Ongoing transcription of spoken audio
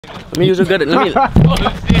Let me use a good. Let me.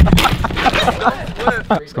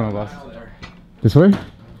 What's going on, boss? This way?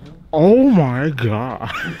 Oh my god.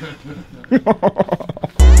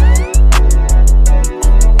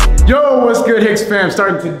 Yo, what's good, Hicks fam?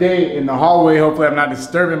 Starting today in the hallway. Hopefully I'm not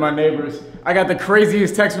disturbing my neighbors. I got the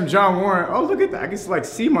craziest text from John Warren. Oh, look at that. I can like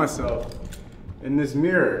see myself in this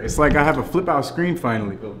mirror. It's like I have a flip out screen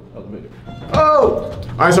finally. Oh!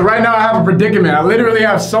 All right, so right now I have a predicament. I literally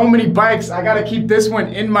have so many bikes. I gotta keep this one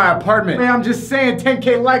in my apartment. Man, I'm just saying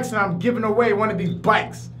 10K likes and I'm giving away one of these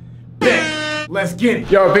bikes. Bang! Let's get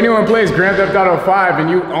it. Yo, if anyone plays Grand Theft Auto 5 and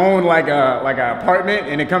you own like a apartment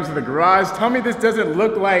and it comes to the garage, tell me this doesn't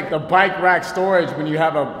look like the bike rack storage when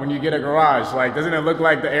you get a garage. Like, doesn't it look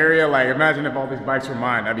like the area? Like, imagine if all these bikes were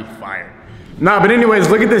mine. That'd be fire. Nah, but anyways,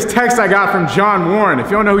 look at this text I got from John Warren. If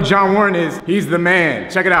you don't know who John Warren is, he's the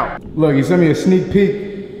man. Check it out. Look, he sent me a sneak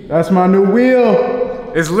peek. That's my new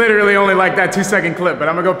wheel. It's literally only like that 2-second clip, but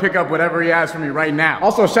I'm gonna go pick up whatever he has for me right now.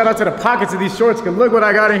 Also, shout out to the pockets of these shorts, cause look what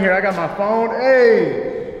I got in here. I got my phone,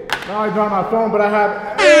 hey. Now I dropped my phone, but I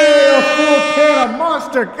have, hey, a full can of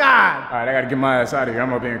Monster, God. All right, I gotta get my ass out of here.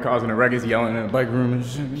 I'm up here causing a ruckus, yelling in the bike room and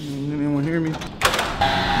shit. Anyone hear me?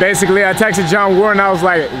 Basically, I texted John Warren, I was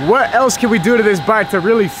like, what else can we do to this bike to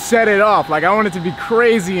really set it off? Like, I want it to be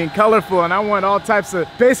crazy and colorful, and I want all types of,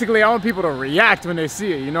 basically, I want people to react when they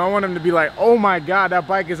see it, you know? I want them to be like, oh my God, that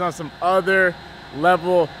bike is on some other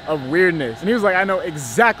level of weirdness. And he was like, I know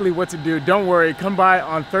exactly what to do. Don't worry, come by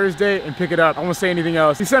on Thursday and pick it up. I won't say anything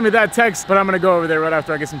else. He sent me that text, but I'm gonna go over there right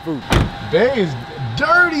after I get some food. Day is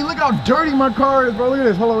dirty. Look how dirty my car is, bro. Look at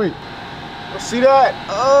this, hold on, wait. See that?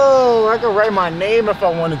 Oh, I could write my name if I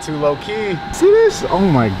wanted to, low key. See this? Oh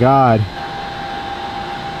my God.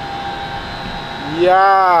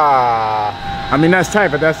 Yeah. I mean, that's tight,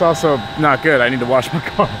 but that's also not good. I need to wash my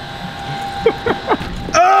car.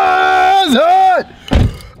 Oh, it's hot.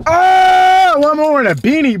 Oh, well, I'm wearing a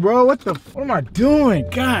beanie, bro. What am I doing?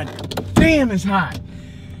 God damn, it's hot.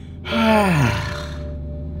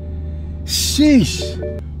 Sheesh.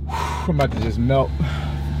 I'm about to just melt.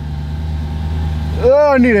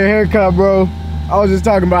 Oh, I need a haircut, bro. I was just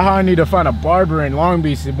talking about how I need to find a barber in Long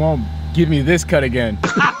Beach that won't give me this cut again.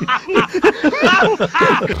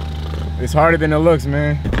 It's harder than it looks,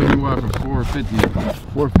 man. Tell you what, for 450.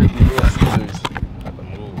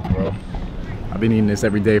 450 bro. I've been eating this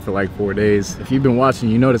every day for like 4 days. If you've been watching,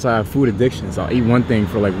 you notice I have food addictions. I'll eat one thing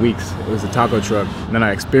for like weeks. It was a taco truck. And then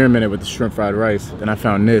I experimented with the shrimp fried rice. Then I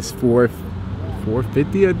found this,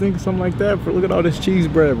 450, I think, something like that. Look at all this cheese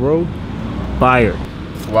bread, bro. Fire.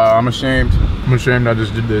 Wow, I'm ashamed. I'm ashamed I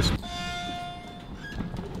just did this.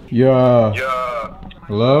 Yo. Yo.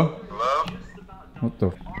 Hello? Hello? What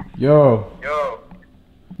the? Yo. Yo.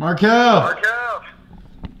 Markel. Markel.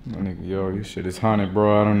 My nigga, yo, your shit is haunted,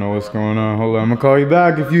 bro. I don't know what's going on. Hold on, I'm gonna call you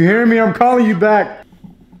back. If you hear me, I'm calling you back.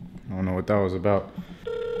 I don't know what that was about.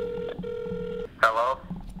 Hello?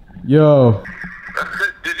 Yo.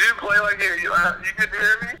 Did you play like you couldn't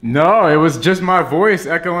hear me? No, it was just my voice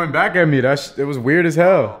echoing back at me. It was weird as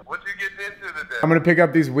hell. What you getting into today? I'm gonna pick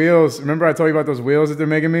up these wheels. Remember I told you about those wheels that they're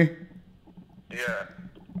making me? Yeah.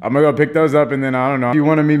 I'm gonna go pick those up and then I don't know. If you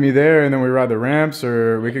wanna meet me there and then we ride the ramps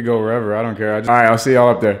or we could go wherever, I don't care. All right, I'll see y'all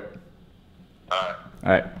up there. All right.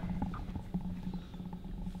 All right.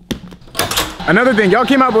 Another thing, y'all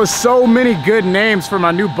came up with so many good names for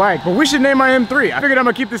my new bike, but we should name my M3. I figured I'm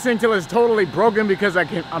gonna keep this thing till it's totally broken because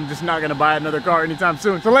I'm just not gonna buy another car anytime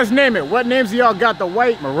soon. So let's name it. What names do y'all got? The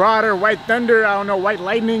White Marauder, White Thunder, I don't know, White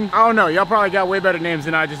Lightning. I don't know, y'all probably got way better names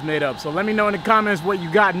than I just made up. So let me know in the comments what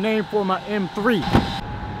you got named for my M3.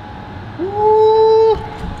 Woo.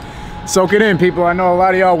 Soak it in, people. I know a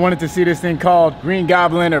lot of y'all wanted to see this thing called Green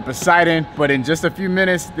Goblin or Poseidon, but in just a few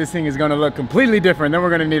minutes, this thing is gonna look completely different. Then we're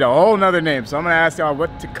gonna need a whole nother name. So I'm gonna ask y'all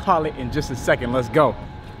what to call it in just a second. Let's go.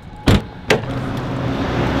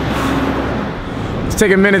 Let's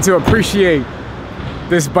take a minute to appreciate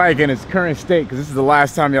this bike in its current state, because this is the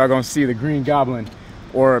last time y'all gonna see the Green Goblin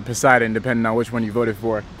or Poseidon, depending on which one you voted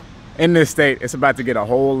for. In this state, it's about to get a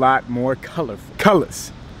whole lot more colorful.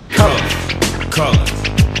 Colors.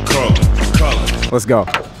 Let's go.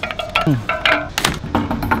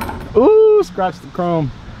 Ooh, scratch the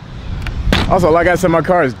chrome. Also, like I said, my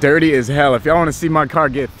car is dirty as hell. If y'all want to see my car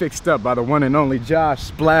get fixed up by the one and only Josh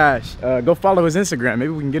Splash, go follow his Instagram.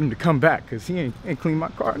 Maybe we can get him to come back, because he ain't cleaned my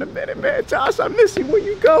car in a minute, man. Josh, I miss you. Where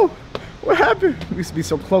you go? What happened? We used to be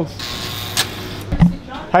so close.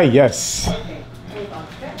 Hi, yes.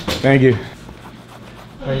 Thank you.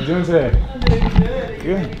 How you doing today? I'm doing good.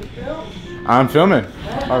 Good. I'm filming.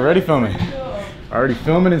 Already filming. Already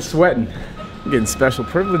filming and sweating. I'm getting special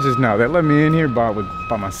privileges now. They let me in here by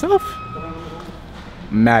myself.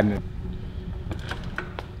 Madness.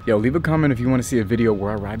 Yo, leave a comment if you want to see a video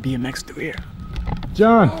where I ride BMX through here.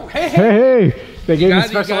 John. Oh, hey. Hey. They gave me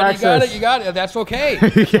special access. You got it. That's okay.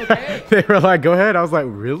 That's okay. They were like, go ahead. I was like,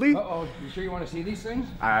 really? Uh-oh. You sure you want to see these things?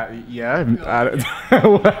 Yeah.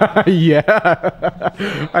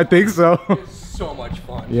 Yeah. I think so. It's so much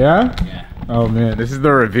fun. Yeah? Yeah. Oh, man. This is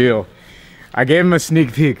the reveal. I gave him a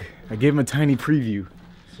sneak peek. I gave him a tiny preview.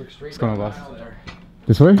 Look straight What's going down on, the boss? aisle there.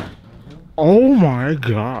 This way? Oh, my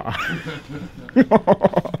God.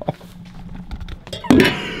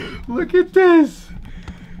 Look at this.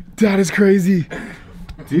 That is crazy.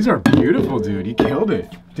 These are beautiful, dude. You killed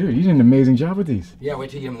it. Dude, you did an amazing job with these. Yeah,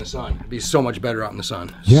 wait till you get them in the sun. It'd be so much better out in the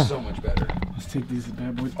sun. Yeah. So much better. Let's take these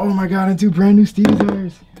bad boys. Oh my God, and two brand new Stevie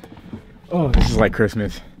tires. Oh, this is like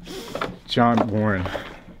Christmas. John Warren.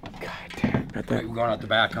 God damn. Got that. Wait, we're going out the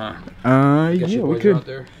back, huh? Yeah, Your we boys could. are out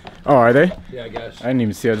there? Oh, are they? Yeah, I guess. I didn't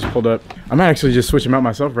even see. I just pulled up. I might actually just switch them out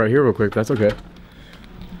myself right here real quick. That's okay.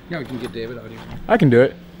 Yeah, we can get David out here. I can do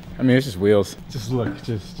it. I mean, it's just wheels. Just look,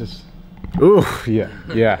 just. Ooh,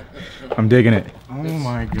 yeah. I'm digging it. Oh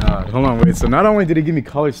my God. Hold on, wait. So not only did he give me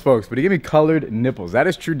colored spokes, but he gave me colored nipples. That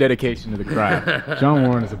is true dedication to the craft. John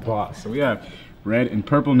Warren is a boss. So we have red and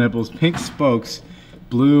purple nipples, pink spokes,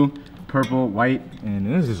 blue, purple, white, and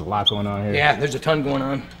there's just a lot going on here. Yeah, there's a ton going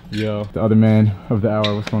on. Yo, the other man of the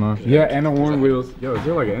hour, what's going on? Yeah, and the Warren wheels. Yo, is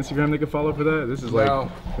there like an Instagram they can follow for that? This is like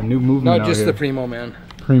a new movement No, out just here. the Primo man.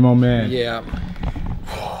 Primo man. Yeah.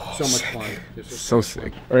 So much fun. So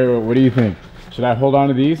sick. All right, what do you think? Should I hold on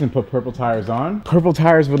to these and put purple tires on? Purple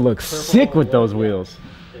tires would look sick with those wheels.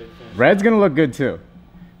 Red's gonna look good too.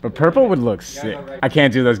 But purple would look sick. I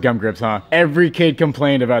can't do those gum grips, huh? Every kid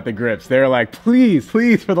complained about the grips. They were like, please,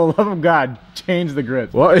 please, for the love of God, change the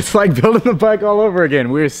grips. Well, it's like building the bike all over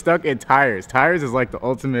again. We're stuck at tires. Tires is like the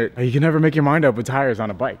ultimate, you can never make your mind up with tires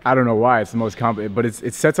on a bike. I don't know why, it's the most complicated, but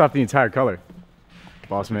it sets off the entire color.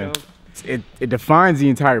 Boss man. It defines the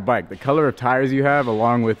entire bike. The color of tires you have,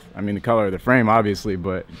 along with, I mean, the color of the frame, obviously,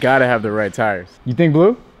 but gotta have the right tires. You think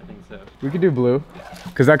blue? I think so. We could do blue,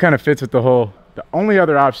 because that kind of fits with the whole. The only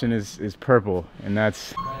other option is purple, and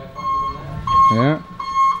that's, yeah.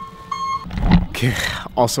 Okay,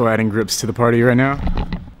 also adding grips to the party right now.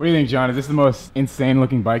 What do you think, John? Is this the most insane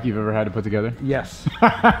looking bike you've ever had to put together? Yes.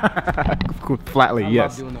 Flatly,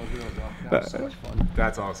 yes. I love doing those wheels, though. That was so much fun.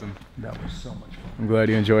 That's awesome. That was so much fun. I'm glad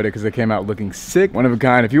you enjoyed it because they came out looking sick. One of a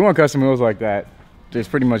kind. If you want custom wheels like that, there's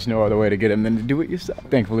pretty much no other way to get them than to do it yourself.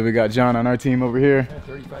 Thankfully, we got John on our team over here. Yeah,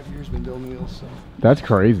 35 years been building wheels, so. That's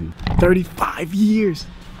crazy. 35 years.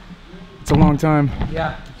 It's a long time.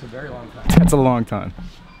 Yeah, it's a very long time. That's a long time.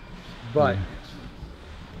 But.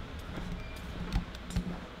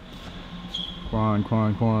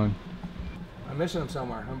 Quan. I'm missing them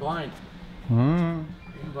somewhere. I'm blind. Huh?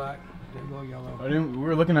 Green, black, there go yellow. We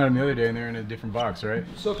were looking at them the other day and they're in a different box, right?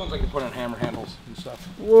 Still comes like to put on hammer handles and stuff.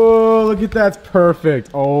 Whoa, look at that's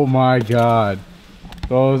perfect. Oh my God.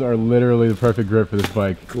 Those are literally the perfect grip for this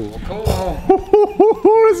bike. Cool.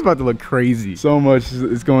 This is about to look crazy. So much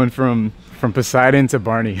is going from Poseidon to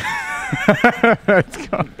Barney.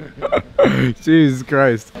 Jesus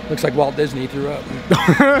Christ. Looks like Walt Disney threw up.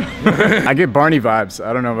 I get Barney vibes.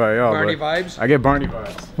 I don't know about y'all. Barney vibes? I get Barney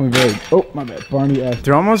vibes. Oh, my bad. Barney-esque.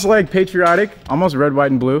 They're almost like patriotic. Almost red,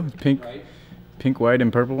 white, and blue. Pink, Right. Pink, white,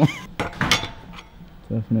 and purple.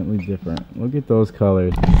 Definitely different. Look at those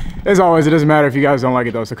colors. As always, it doesn't matter if you guys don't like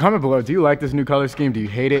it though. So comment below. Do you like this new color scheme? Do you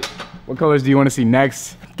hate it? What colors do you want to see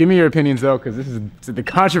next? Give me your opinions though, because the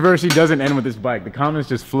controversy doesn't end with this bike. The comments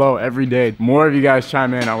just flow every day. More of you guys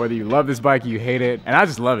chime in on whether you love this bike, you hate it, and I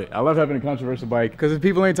just love it. I love having a controversial bike because if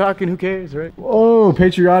people ain't talking, who cares, right? Whoa,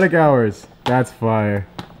 patriotic hours. That's fire.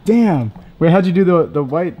 Damn. Wait, how'd you do the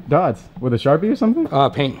white dots? With a Sharpie or something?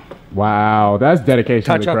 Paint. Wow, that's dedication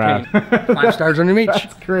Touch to the up craft. paint. 5 stars on your meat.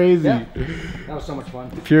 That's crazy. Yeah. That was so much fun.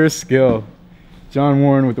 Pure skill. John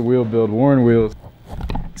Warren with the wheel build. Warren wheels.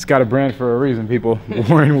 It's got a brand for a reason, people.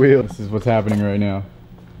 Warren wheels. This is what's happening right now.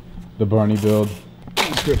 The Barney build.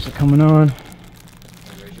 These grips are coming on.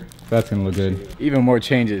 That's gonna look good. Even more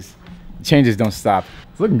changes. The changes don't stop.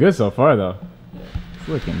 It's looking good so far though. It's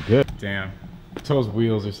looking good. Damn. Those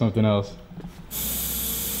wheels or something else.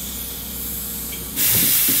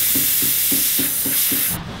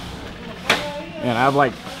 Man, I have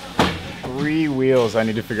like 3 wheels I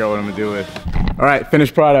need to figure out what I'm gonna do with. All right,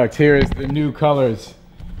 finished product. Here is the new colors.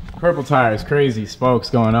 Purple tires, crazy spokes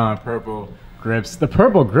going on, purple grips. The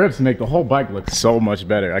purple grips make the whole bike look so much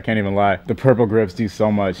better. I can't even lie. The purple grips do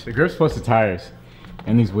so much. The grips plus the tires.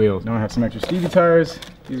 And these wheels. Now I have some extra Stevie tires.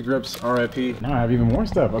 These grips, RIP. Now I have even more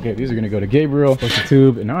stuff. Okay, these are gonna go to Gabriel, plus the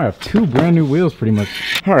tube, and now I have 2 brand new wheels pretty much.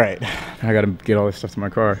 All right, I gotta get all this stuff to my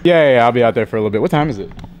car. Yeah, I'll be out there for a little bit. What time is it?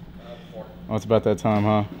 4. Oh, it's about that time,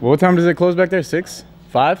 huh? Well, what time does it close back there? 6?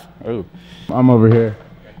 5? Oh, I'm over here.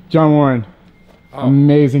 John Warren,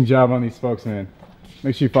 amazing job on these spokes, man.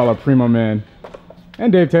 Make sure you follow Primo Man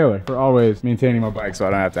and Dave Taylor for always maintaining my bike so I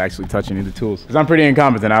don't have to actually touch any of the tools. Because I'm pretty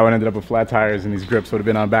incompetent. I would ended up with flat tires and these grips would have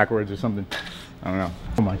been on backwards or something. I don't know.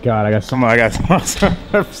 Oh my God, I got so much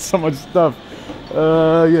stuff.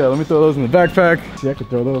 Yeah, let me throw those in the backpack. See, I could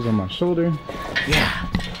throw those on my shoulder. Yeah.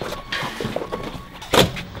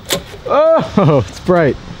 Oh, it's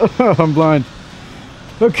bright. Oh, I'm blind.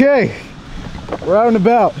 Okay, we're out and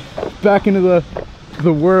about, back into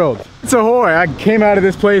the world. So ahoy, I came out of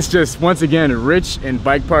this place just once again rich in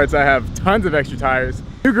bike parts. I have tons of extra tires,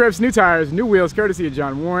 new grips, new tires, new wheels courtesy of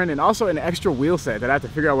John Warren, and also an extra wheel set that I have to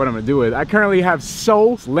figure out what I'm gonna do with. I currently have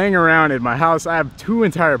soles laying around in my house. I have 2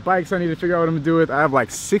 entire bikes I need to figure out what I'm gonna do with. I have like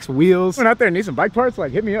 6 wheels. When out there and need some bike parts,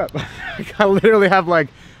 like hit me up. I literally have like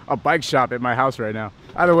a bike shop at my house right now.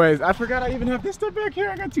 Either ways, I forgot I even have this stuff back here.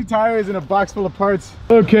 I got 2 tires and a box full of parts.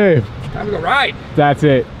 Okay. Time to go ride. That's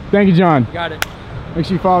it. Thank you, John. You got it. Make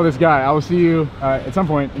sure you follow this guy. I will see you at some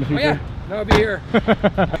point in the future. Oh, yeah. No, I'll be here.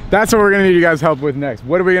 That's what we're gonna need you guys' help with next.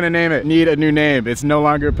 What are we gonna name it? Need a new name. It's no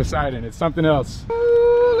longer Poseidon. It's something else.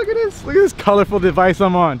 Ooh, look at this. Look at this colorful device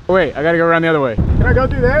I'm on. Oh, wait, I gotta go around the other way. Can I go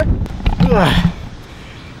through there? Ugh.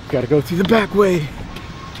 Gotta go through the back way.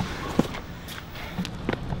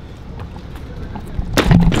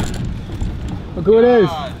 Look who it is.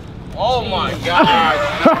 Oh my God.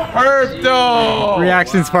 Perfect.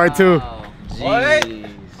 Reactions part 2. What?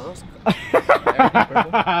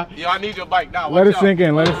 Yo, I need your bike now. Let it sink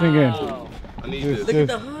in. Let it sink in. I need this. Look at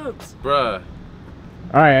the hooks. Bruh.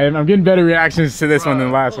 All right, I'm getting better reactions to this one than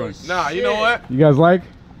the last one. Nah, you know what? You guys like?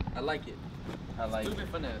 I like it. I like Stupid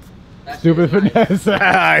finesse. Stupid finesse.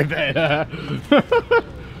 I bet.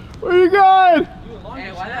 Where you going?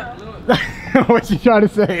 Hey, why that blue? What you trying to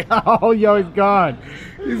say? Oh, yo, he's gone.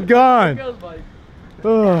 He's gone.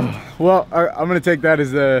 Oh, well, I'm gonna take that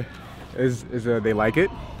as they like it.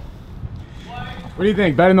 What do you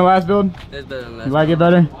think? Better than the last build? That's better than last. You like it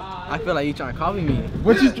better? I feel like you trying to copy me.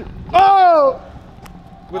 What you? Oh!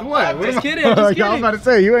 With what? Just kidding. Just kidding. I was about to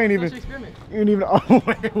say you ain't even. Experiment. You ain't even. Oh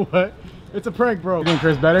wait, what? It's a prank, bro. You think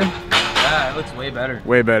Chris better? Yeah, it looks way better.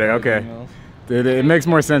 Way better. Okay. It makes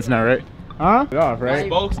more sense now, right? Huh? It off, right?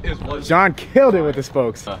 Spokes is what. John killed it with the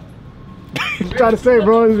spokes. You trying to say,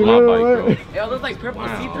 bro? My bike, bro. It looks like purple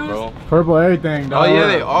see-throughs. Bro. Purple everything, dog. Oh yeah,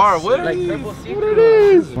 they are. What are Like these? purple What it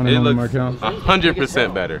see-throughs. is? It looks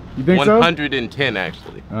 100% better. You think so? 110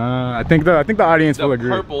 actually. I think the audience will The agree.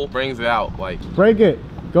 purple brings it out like. Break it.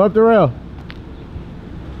 Go up the rail.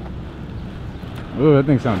 Ooh, that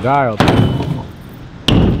thing sounds dialed.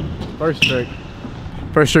 First trick.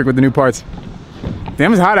 First trick with the new parts.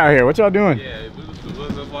 Damn, it's hot out here. What y'all doing? Yeah,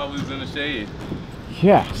 that's why we was in the shade.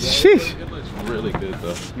 Yeah. Sheesh. It looks really good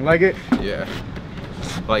though. You like it? Yeah.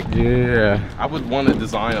 Like, Yeah. I would want to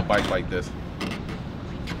design a bike like this.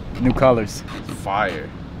 New colors. Fire.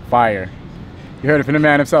 Fire. You heard it from the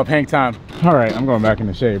man himself, Hank Tom. All right, I'm going back in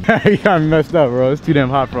the shade. You got me messed up, bro. It's too damn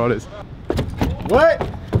hot for all this. What?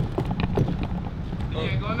 You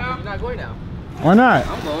ain't going now? You're not going now. Why not?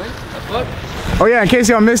 I'm going. What? Oh yeah, in case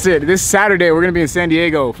y'all missed it, this Saturday we're gonna be in San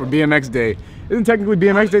Diego for BMX Day. Isn't technically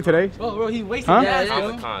BMX Day today? Bro, he wasted Huh? gas, yo.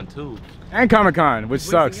 Comic-Con too. And Comic-Con, which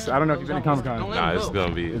sucks. I don't know if you've been to Comic-Con. Nah, it's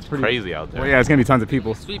gonna be pretty crazy out there. Well, yeah, it's gonna be tons of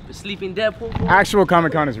people. Sleeping Deadpool. Bro. Actual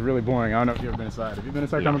Comic-Con is really boring. I don't know if you've ever been inside. Have you been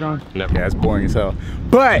inside Comic-Con? Never. Yeah, it's boring as hell.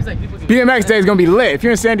 But It's like people can- BMX Day is gonna be lit. If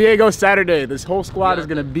you're in San Diego Saturday, this whole squad is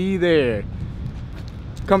gonna be there.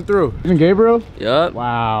 Come through. Even Gabriel? Yup.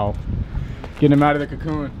 Wow. Getting him out of the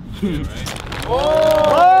cocoon.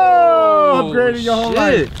 Oh! Upgrading your whole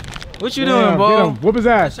life. What you Damn, doing, bro? get him. Whoop his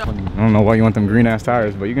ass. I don't know why you want them green ass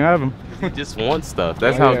tires, but you can have them. He just wants stuff.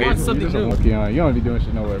 That's how Yeah, games. something you new. You don't be doing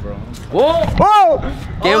shit nowhere, bro. Whoa! Whoa!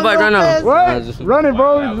 Game bike right now. What? Run it,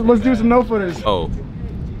 bro. Let's do some no footers. Oh,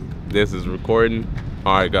 this is recording.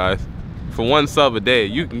 All right, guys. For 1 sub a day,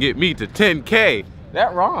 you can get me to 10K.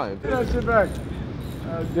 That rhymed. Get that shit back.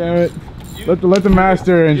 Oh, damn it. Let the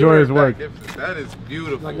master enjoy his work. That is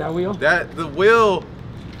beautiful. Like that wheel? The wheel.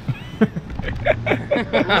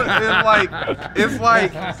 it's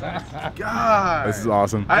like, God. This is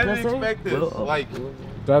awesome. I didn't expect this. Like,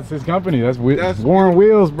 That's his company. That's That's Warren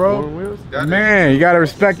Wheels, bro. Warren Wheels? That Man, you gotta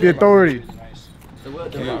respect the authority.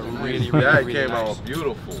 that came out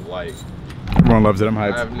beautiful. Like, Everyone loves it. I'm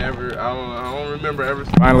hyped. I don't remember ever.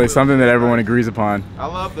 Finally, something that everyone agrees upon. I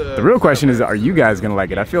love The real question is, are you guys gonna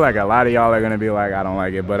like it? I feel like a lot of y'all are gonna be like, I don't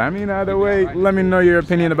like it. But I mean, either way, let me know your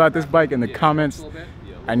opinion about this bike in the comments.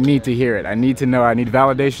 I need to hear it. I need to know. I need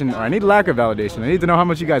validation, or I need lack of validation. I need to know how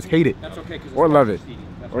much you guys hate it, or love it,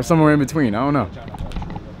 or somewhere in between. I don't know.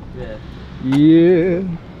 Yeah.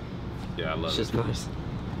 Yeah, I love it. It's just nice.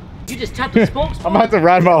 You just tapped the spokes. I'm about to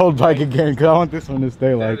ride my old bike again because I want this one to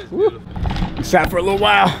stay like. Woo. We sat for a little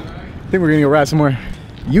while. I think we're gonna go ride some more.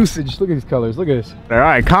 Usage. Look at these colors. Look at this. All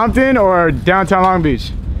right, Compton or downtown Long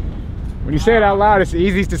Beach? When you say it out loud, it's the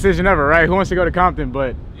easiest decision ever, right? Who wants to go to Compton?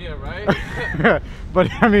 But Yeah, right? but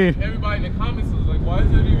I mean, Everybody in the comments is like, why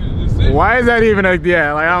is that even a decision? why is that even a,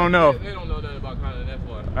 yeah, like, I don't know. They don't know nothing about Compton, that's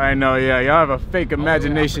why. I know, yeah, y'all have a fake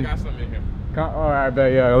imagination. I got something in here. All right, I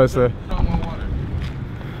bet, yeah, let's You drop my water.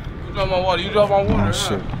 You drop my water. You drop my water. Oh,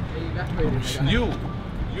 shit. You,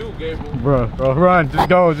 Gabriel. Bro, run, just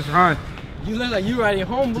go, just run. You look like you riding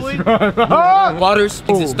home, boy. Run. Water's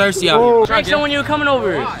it's thirsty out here. Drink some when you were coming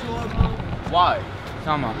over. Why?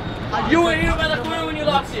 Come on. You were here by the corner when you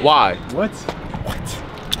lost it. Why? What?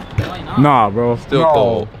 Nah, bro. Still no.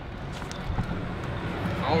 cold.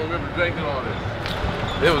 I don't remember drinking all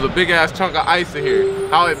this. There was a big ass chunk of ice in here.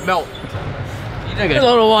 How it melt. You drink a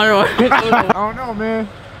little water. I don't know, man.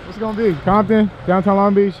 What's it gonna be? Compton? Downtown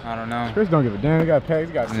Long Beach? I don't know. Chris don't give a damn. He got packs,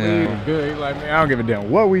 he got sleeves, Yeah. he's good. He's like, man, I don't give a damn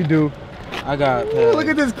what we do. I got. Ooh, look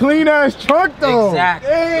at this clean ass truck though. Exactly.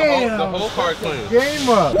 Damn. The whole car clean. Game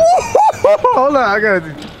up. Hold on, I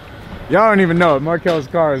gotta. Y'all don't even know it. Markel's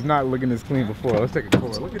car is not looking this clean before. Let's take a tour.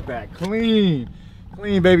 Look at that. Clean.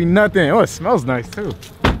 Clean, baby. Nothing. Oh, it smells nice too.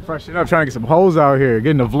 Freshen up, trying to get some hoes out here.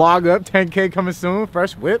 Getting the vlog up. 10K coming soon.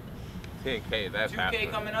 Fresh whip. 10K, that's happening.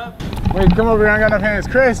 2K coming up. Wait, come over here. I ain't got enough hands.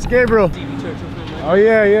 Chris, Gabriel. Oh,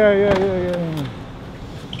 yeah.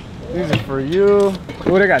 These are for you.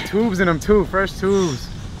 Oh, they got tubes in them too. Fresh tubes.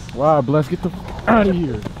 Wow, bless. Get the f out of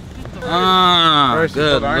here. Fresh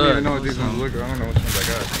Good. I don't even know what these ones look like. I don't know which ones I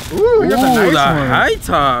got. Ooh, we got the nice ones. high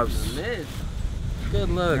tops. Good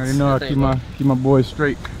looks. I know I keep my boys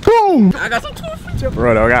straight. Boom! I got some too.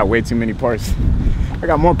 Bro, I got way too many parts. I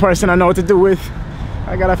got more parts than I know what to do with.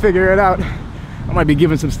 I gotta figure it out. I might be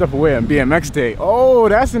giving some stuff away on BMX day. Oh,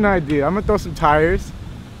 that's an idea. I'm gonna throw some tires.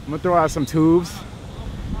 I'm gonna throw out some tubes.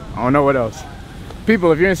 I don't know what else.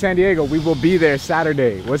 People, if you're in San Diego, we will be there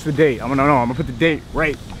Saturday. What's the date? I'm gonna put the date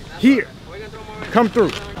right here. Come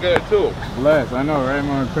through. Good too. Bless, I know, right?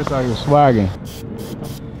 Man, Chris out here swagging.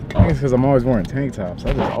 I think it's because I'm always wearing tank tops.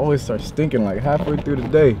 I just always start stinking like halfway through the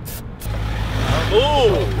day.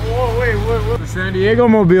 Oh, wait, what? The San Diego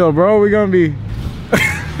mobile, bro. We gonna be.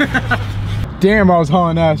 Damn, I was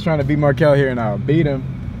hauling ass trying to beat Markel here and I beat him.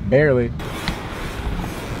 Barely.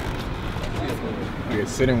 You're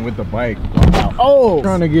sitting with the bike. Oh!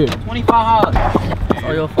 Trying to get 25 hours.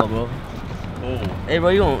 Oh, your fault, bro. Hey, bro,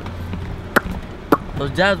 you don't.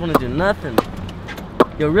 Those jabs wanna do nothing.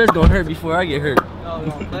 Your wrist gonna hurt before I get hurt. No,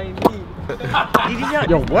 don't blame me.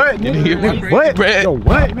 Yo, what? Nigga, what? Yo,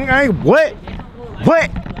 what? Nigga, I ain't what? What?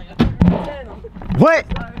 What?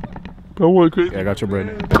 Come on, Chris. Yeah, I got your bread.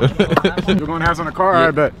 You're gonna have some in the car,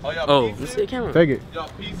 I bet. Oh, let's see the camera. Take it. Y'all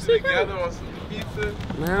piece together on some pizza.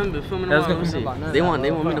 Man, I've been filming a while. Let me see. They want me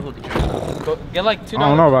to hold the camera. Get like $2. I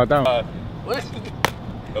don't know about that one. What?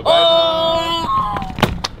 Oh!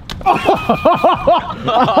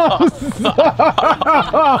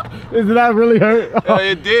 Does that really hurt? Oh,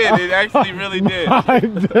 it did. It actually really did.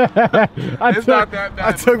 It's not that bad.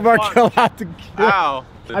 I took Markel out to kill. Ow.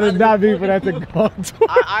 I did not mean for that to go.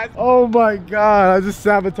 Oh my god! I just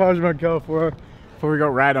sabotaged Markel before we go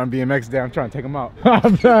ride on BMX day. I'm trying to take him out.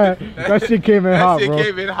 That shit came in hot, bro. That shit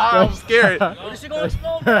came in hot. I'm scared. This shit gonna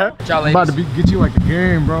explode, bro. I'm about to get you like a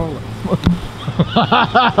game, bro.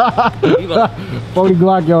 40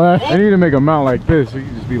 Glock, yo ass. I need to make a mount like this so you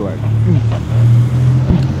can just be like.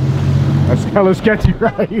 That's hella sketchy,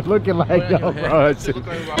 right? You looking like, yo, bro. This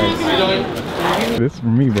is for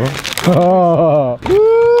me, bro. Oh.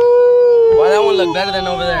 Why that one look better than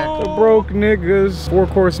over there? The broke niggas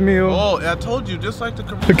 4-course meal. Oh, I told you, just like the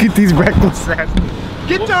commercial. Look at these reckless ass.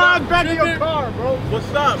 Get your ass back in your car, bro. What's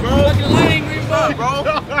up, bro? What's up, bro?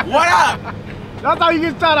 What up? That's how you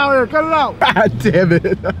get shot out here. Cut it out. God damn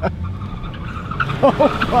it. Oh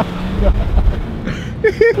my god.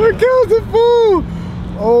 Markel's a fool.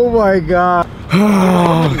 Oh my god.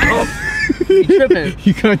 You tripping.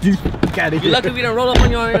 You got these. Got it. You lucky we didn't roll up on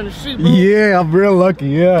you on the street, bro. Yeah, I'm real lucky.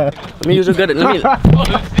 Yeah. Let me use your good. Let me. Oh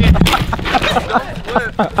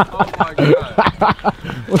my god.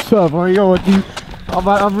 What's up, bro? You know what?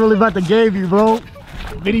 I'm really about to game you, bro.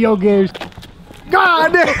 Video games.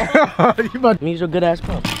 God damn! You about Means your good ass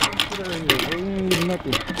pump.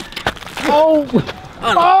 oh!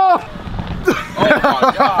 Oh! Oh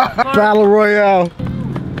my God. Battle Royale.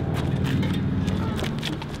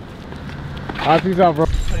 I'll see you out, bro.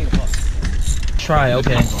 Try,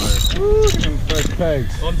 okay. Ooh, them fresh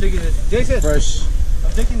pegs. Oh, I'm taking this. Jason, Fresh,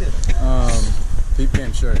 I'm taking this. peep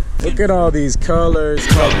game shirt. Look at all these colors.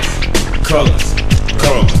 Colors.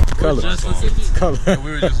 Color.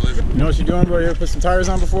 We were just listening. You know what you're doing, bro? You ever put some tires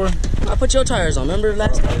on before? I put your tires on, remember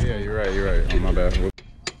last time? Oh, yeah, you're right. Oh, my bad.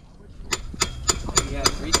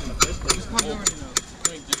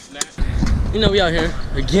 You know, we out here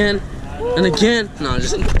again and again. No,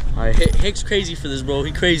 just alright. Hicks crazy for this, bro.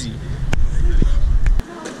 He crazy.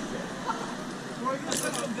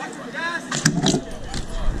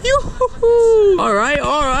 Yoo-hoo-hoo. All right.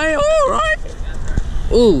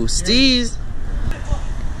 Ooh, Steez.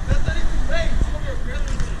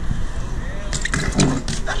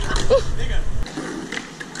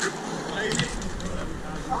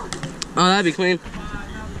 Oh, that'd be clean.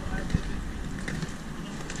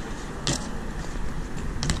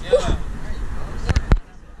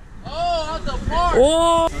 Oh,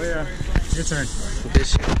 Oh, yeah. Your turn.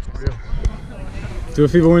 Do a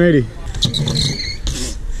FIBA 180.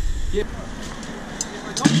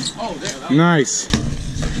 Nice.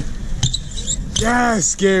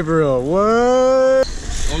 Yes, Gabriel. What?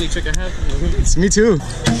 only trick I have. It's me too.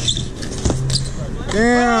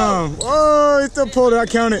 Damn. Oh, he still pulled it. I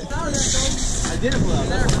count it. I didn't pull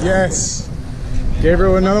out. Yes.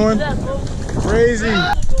 Gabriel, another one. Crazy.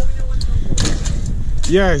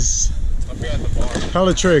 Yes.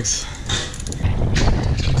 Hella tricks.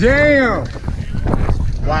 Damn.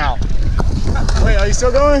 Wow. Wait, are you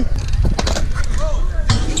still going?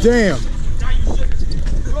 Damn.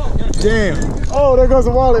 Damn. Oh, there goes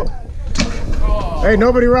the wallet. Hey,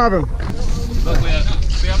 nobody rob him.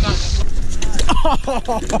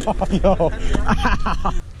 Yo.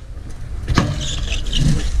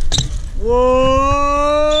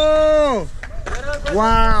 Whoa.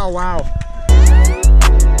 Wow.